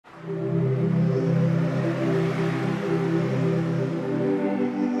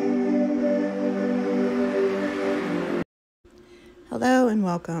Hello and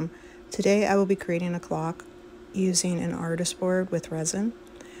welcome. Today I will be creating a clock using an artist board with resin.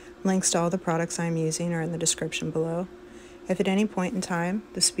 Links to all the products I'm using are in the description below. If at any point in time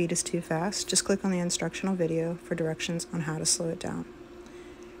the speed is too fast, just click on the instructional video for directions on how to slow it down.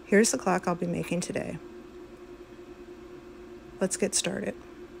 Here's the clock I'll be making today. Let's get started.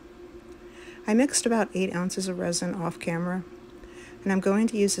 I mixed about 8 ounces of resin off camera, and I'm going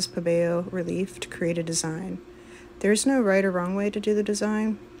to use this Pebeo relief to create a design. There's no right or wrong way to do the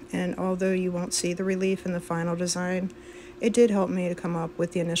design, and although you won't see the relief in the final design, it did help me to come up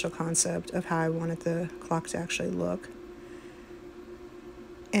with the initial concept of how I wanted the clock to actually look.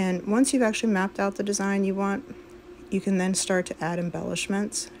 And once you've actually mapped out the design you want, you can then start to add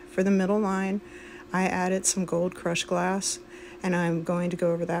embellishments. For the middle line, I added some gold crushed glass, and I'm going to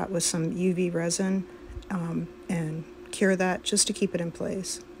go over that with some UV resin and cure that just to keep it in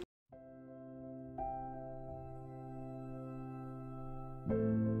place.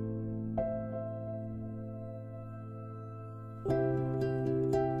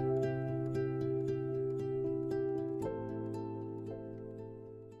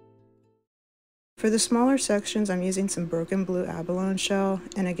 For the smaller sections, I'm using some broken blue abalone shell,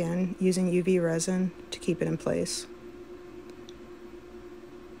 and again, using UV resin to keep it in place.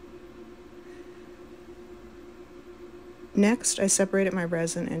 Next, I separated my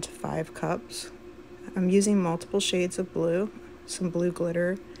resin into 5 cups. I'm using multiple shades of blue, some blue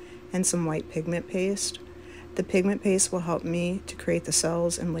glitter, and some white pigment paste. The pigment paste will help me to create the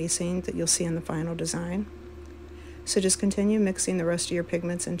cells and lacing that you'll see in the final design. So just continue mixing the rest of your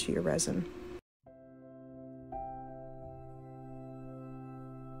pigments into your resin.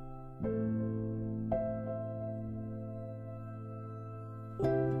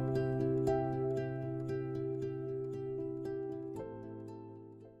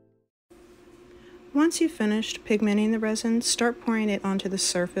 Once you've finished pigmenting the resin, start pouring it onto the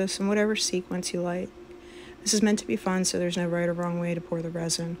surface in whatever sequence you like. This is meant to be fun, so there's no right or wrong way to pour the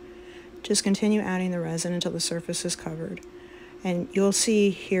resin. Just continue adding the resin until the surface is covered. And you'll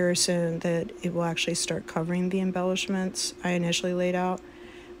see here soon that it will actually start covering the embellishments I initially laid out,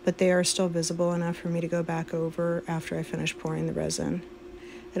 but they are still visible enough for me to go back over after I finish pouring the resin.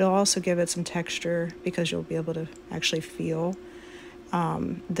 It'll also give it some texture because you'll be able to actually feel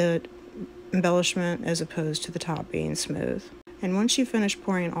the embellishment as opposed to the top being smooth. And once you finish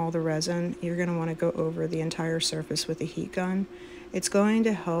pouring all the resin, you're going to want to go over the entire surface with a heat gun. It's going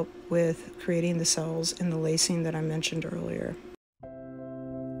to help with creating the cells and the lacing that I mentioned earlier.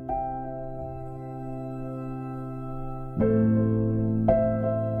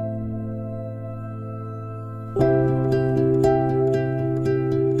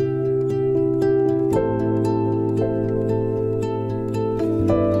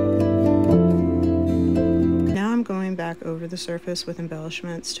 Back over the surface with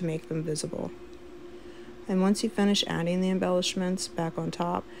embellishments to make them visible. And once you finish adding the embellishments back on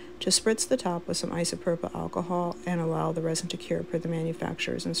top, just spritz the top with some isopropyl alcohol and allow the resin to cure per the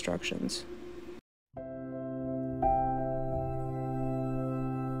manufacturer's instructions.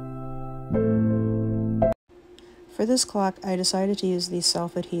 For this clock, I decided to use these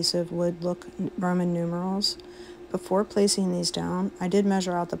self-adhesive wood look Roman numerals. Before placing these down, I did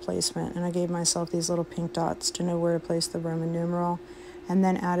measure out the placement, and I gave myself these little pink dots to know where to place the Roman numeral, and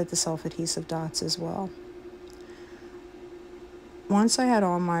then added the self-adhesive dots as well. Once I had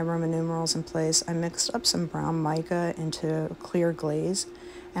all my Roman numerals in place, I mixed up some brown mica into clear glaze,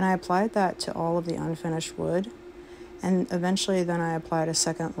 and I applied that to all of the unfinished wood, and eventually then I applied a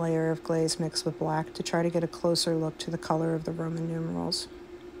second layer of glaze mixed with black to try to get a closer look to the color of the Roman numerals.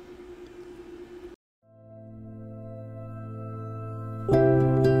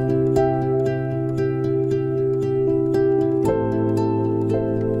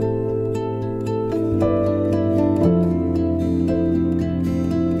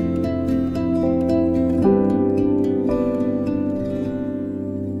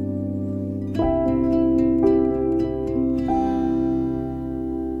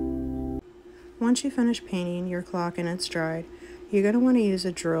 Once you finish painting your clock and it's dried, you're going to want to use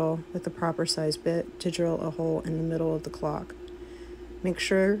a drill with the proper size bit to drill a hole in the middle of the clock. Make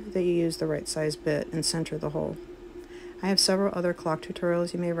sure that you use the right size bit and center the hole. I have several other clock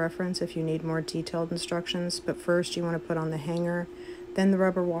tutorials you may reference if you need more detailed instructions, but first you want to put on the hanger, then the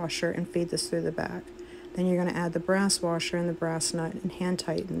rubber washer, and feed this through the back. Then you're going to add the brass washer and the brass nut and hand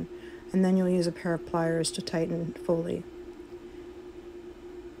tighten, and then you'll use a pair of pliers to tighten fully.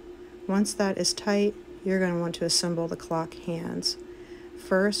 Once that is tight, you're going to want to assemble the clock hands.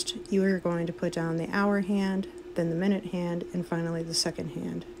 First, you are going to put down the hour hand, then the minute hand, and finally the second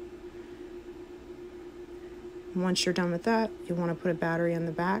hand. Once you're done with that, you want to put a battery in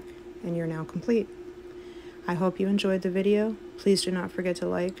the back, and you're now complete. I hope you enjoyed the video. Please do not forget to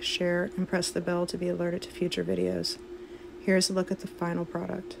like, share, and press the bell to be alerted to future videos. Here's a look at the final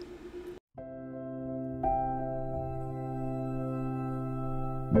product.